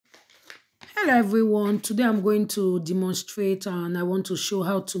Hello everyone, today I'm going to demonstrate and I want to show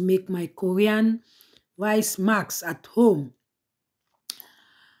how to make my Korean rice marks at home.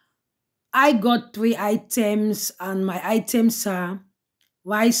 I got 3 items and my items are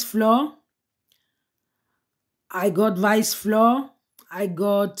rice flour, I got rice flour, I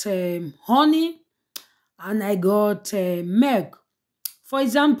got honey, and I got milk. For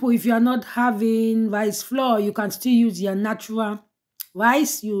example, if you are not having rice flour, you can still use your natural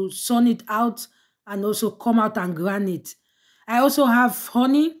rice. You sun it out and also come out and grind it. I also have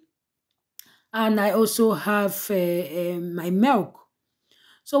honey and I also have my milk.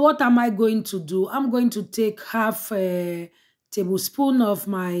 So what am I going to do? I'm going to take half a tablespoon of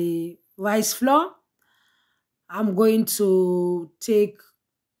my rice flour. I'm going to take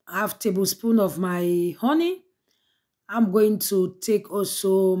half tablespoon of my honey. I'm going to take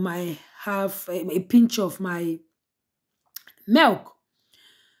also my half a pinch of my milk.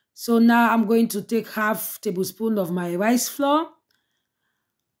 So now I'm going to take half tablespoon of my rice flour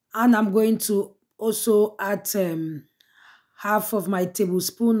and I'm going to also add half of my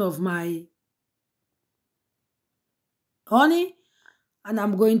tablespoon of my honey, and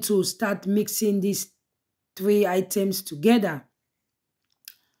I'm going to start mixing these 3 items together.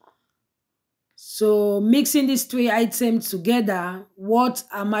 So mixing these 3 items together, what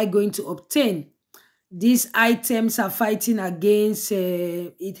am I going to obtain? These items are fighting against,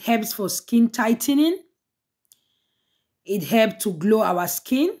 it helps for skin tightening. It helps to glow our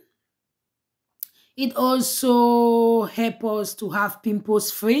skin. It also helps us to have pimples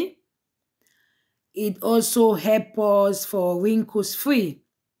free. It also helps us for wrinkles free.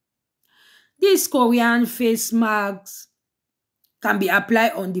 These Korean face masks can be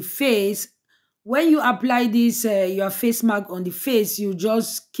applied on the face. When you apply this your face mask on the face, you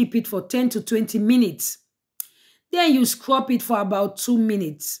just keep it for 10 to 20 minutes. Then you scrub it for about 2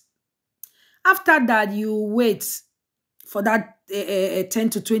 minutes. After that, you wait for that 10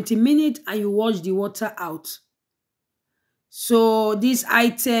 to 20 minutes and you wash the water out. So these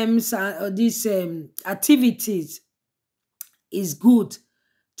items and these activities is good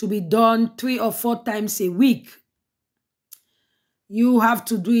to be done 3 or 4 times a week. You have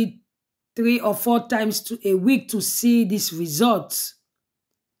to do it 3 or 4 times a week to see these results.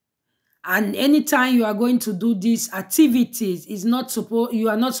 And anytime you are going to do these activities, you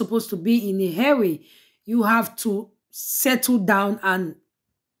are not supposed to be in a hurry. You have to settle down and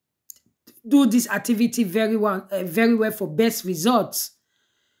do this activity very well for best results.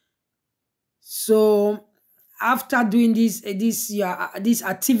 So after doing this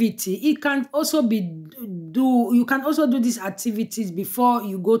activity, it can also you can also do these activities before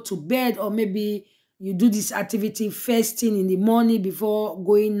you go to bed, or maybe you do this activity first thing in the morning before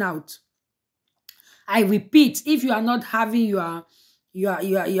going out. I repeat, if you are not having your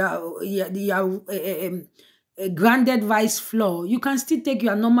grounded rice flour, you can still take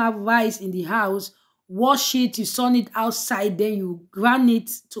your normal rice in the house, wash it, you sun it outside, then you grind it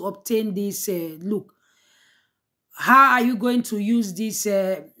to obtain this look. How are you going to use these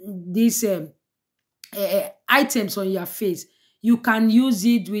items on your face? You can use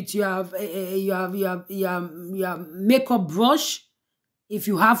it with your makeup brush if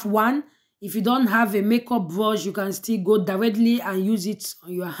you have one. If you don't have a makeup brush, you can still go directly and use it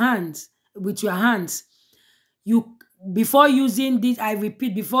on your hands, with your hands. Before using this, I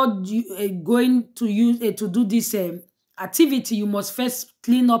repeat, before going to use to do this activity, you must first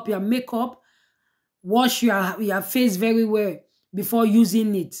clean up your makeup, wash your face very well before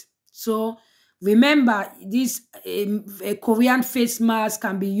using it. So remember, this a Korean face mask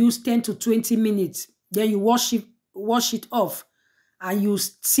can be used 10 to 20 minutes. Then you wash it off, and you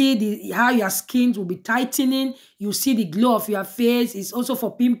see how your skin will be tightening. You see the glow of your face. It's also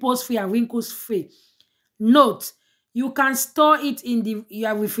for pimples free and wrinkles free. Note, you can store it in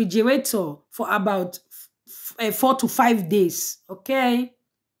your refrigerator for about 4 to 5 days. Okay?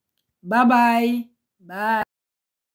 Bye-bye. Bye.